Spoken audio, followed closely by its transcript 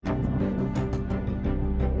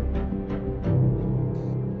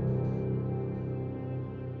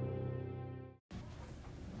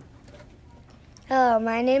Hello,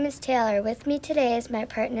 my name is Taylor. With me today is my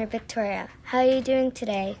partner, Victoria. How are you doing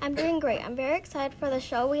today? I'm doing great. I'm very excited for the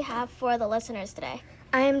show we have for the listeners today.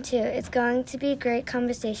 I am too. It's going to be a great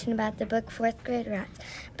conversation about the book 4th Grade Rats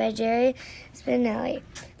by Jerry Spinelli.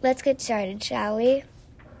 Let's get started, shall we?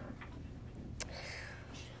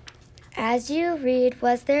 As you read,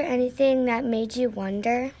 was there anything that made you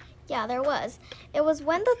wonder? Yeah, there was. It was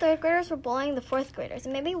when the 3rd graders were bullying the 4th graders.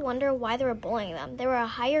 It made me wonder why they were bullying them. They were a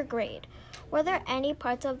higher grade. Were there any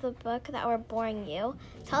parts of the book that were boring you?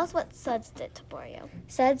 Tell us what Suds did to bore you.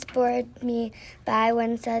 Suds bored me by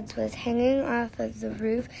when Suds was hanging off of the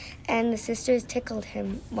roof and the sisters tickled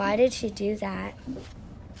him. Why did she do that?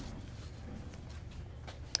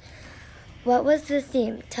 What was the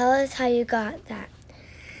theme? Tell us how you got that.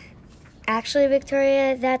 Actually,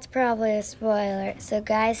 Victoria, that's probably a spoiler. So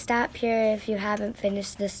guys, stop here if you haven't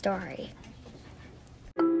finished the story.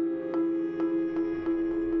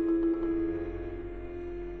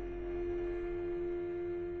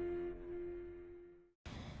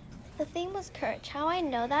 The theme was courage. How I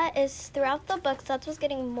know that is throughout the book, Suds was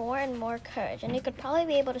getting more and more courage, and he could probably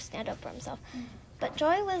be able to stand up for himself. But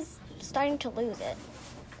Joey was starting to lose it.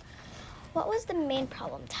 What was the main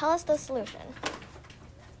problem? Tell us the solution.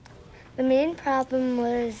 The main problem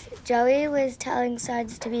was Joey was telling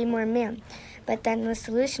Suds to be more man, but then the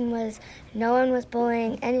solution was no one was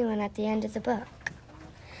bullying anyone at the end of the book.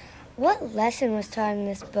 What lesson was taught in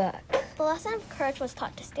this book? The lesson of courage was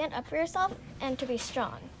taught to stand up for yourself and to be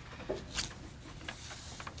strong.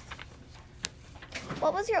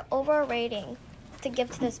 What was your overall rating to give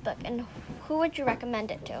to this book, and who would you recommend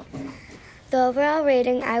it to? The overall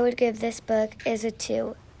rating I would give this book is a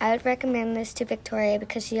 2. I would recommend this to Victoria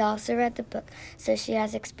because she also read the book, so she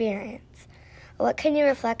has experience. What can you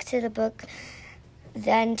reflect to the book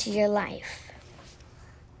then to your life?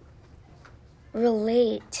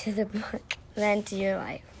 Relate to the book then to your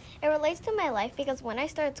life. It relates to my life because when I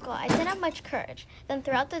started school, I didn't have much courage. Then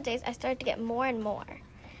throughout the days, I started to get more and more.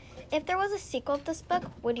 If there was a sequel of this book,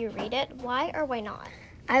 would you read it? Why or why not?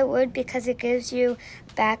 I would because it gives you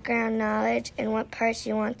background knowledge and what parts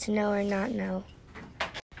you want to know or not know.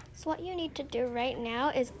 So what you need to do right now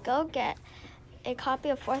is go get a copy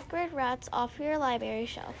of 4th Grade Rats off your library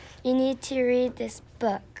shelf. You need to read this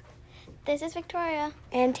book. This is Victoria.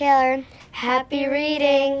 And Taylor. Happy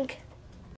reading!